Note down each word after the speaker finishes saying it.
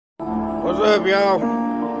What's up, y'all?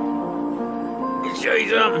 Let me show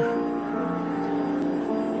you something.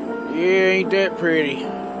 Yeah, ain't that pretty.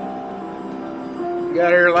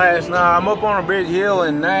 Got here last night. I'm up on a big hill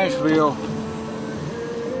in Nashville.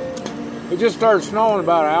 It just started snowing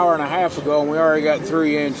about an hour and a half ago, and we already got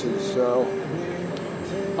 3 inches, so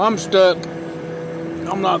I'm stuck.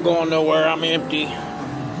 I'm not going nowhere. I'm empty.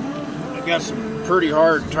 I got some pretty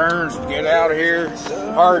hard turns to get out of here.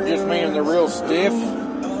 Hard just meaning they're real stiff.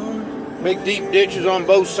 Big deep ditches on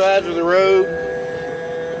both sides of the road.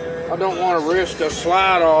 I don't want to risk a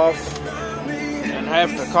slide off and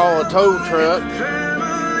have to call a tow truck.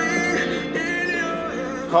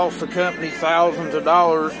 Cost the company thousands of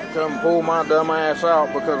dollars to come pull my dumb ass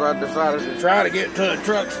out because I decided to try to get to a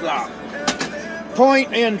truck stop.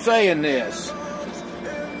 Point in saying this: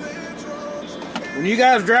 when you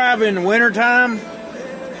guys drive in the wintertime,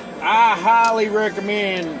 I highly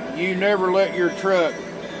recommend you never let your truck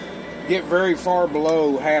get very far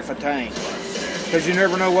below half a tank, because you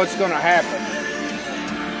never know what's going to happen.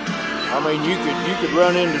 I mean, you could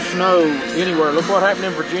run into snow anywhere. Look what happened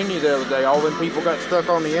in Virginia the other day. All them people got stuck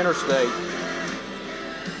on the interstate.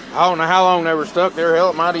 I don't know how long they were stuck there. Hell,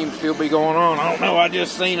 it might even still be going on. I don't know. I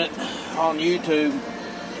just seen it on YouTube.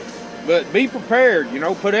 But be prepared. You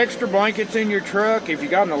know, put extra blankets in your truck. If you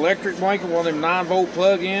got an electric blanket, one of them 9-volt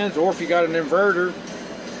plug-ins, or if you got an inverter,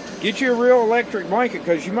 get you a real electric blanket,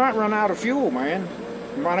 because you might run out of fuel, man.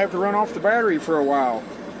 You might have to run off the battery for a while.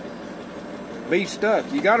 Be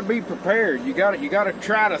stuck. You got to be prepared. You got to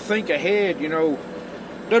try to think ahead. You know,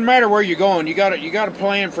 doesn't matter where you're going. You got to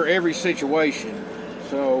plan for every situation.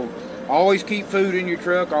 So always keep food in your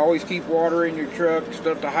truck. Always keep water in your truck.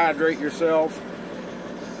 Stuff to hydrate yourself.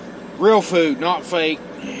 Real food, not fake.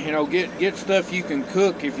 You know, get stuff you can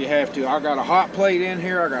cook if you have to. I got a hot plate in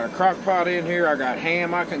here. I got a crock pot in here. I got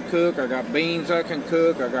ham I can cook. I got beans I can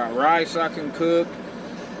cook. I got rice I can cook.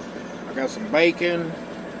 I got some bacon.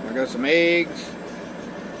 I got some eggs.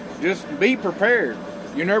 Just be prepared.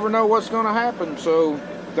 You never know what's going to happen, so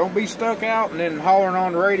don't be stuck out and then hollering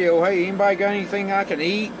on the radio, hey, anybody got anything I can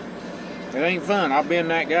eat? It ain't fun. I've been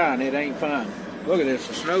that guy, and it ain't fun. Look at this.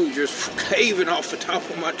 The snow's just caving off the top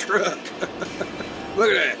of my truck. Look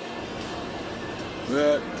at that.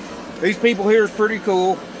 But these people here is pretty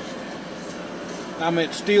cool. I'm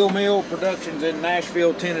at Steel Mill Productions in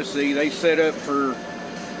Nashville, Tennessee. They set up for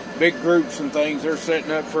big groups and things. They're setting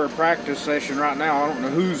up for a practice session right now. I don't know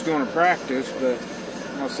who's going to practice, but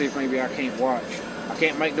I'll see if maybe I can't watch. I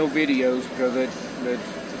can't make no videos because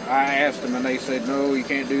I asked them and they said, no, you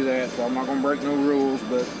can't do that, so I'm not going to break no rules,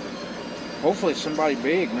 but hopefully it's somebody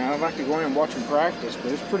big, man. I'd like to go in and watch them practice,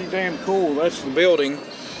 but it's pretty damn cool. That's the building.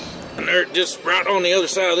 And they're just right on the other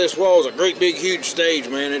side of this wall is a great big huge stage,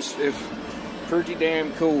 man. It's pretty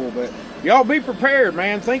damn cool, but y'all be prepared,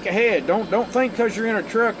 man. Think ahead. Don't think because you're in a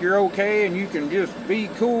truck you're okay and you can just be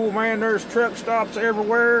cool, man. There's truck stops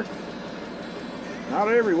everywhere. Not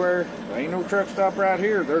everywhere. There ain't no truck stop right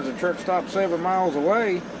here. There's a truck stop 7 miles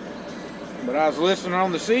away. But I was listening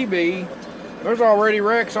on the CB. There's already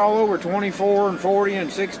wrecks all over 24 and 40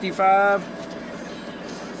 and 65.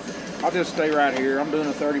 I'll just stay right here. I'm doing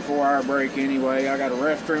a 34-hour break anyway. I got a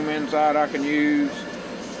restroom inside I can use.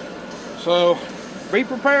 So be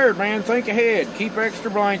prepared, man. Think ahead. Keep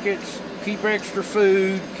extra blankets. Keep extra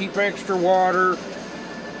food. Keep extra water.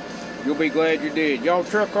 You'll be glad you did. Y'all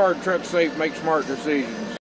truck hard, truck safe, make smart decisions.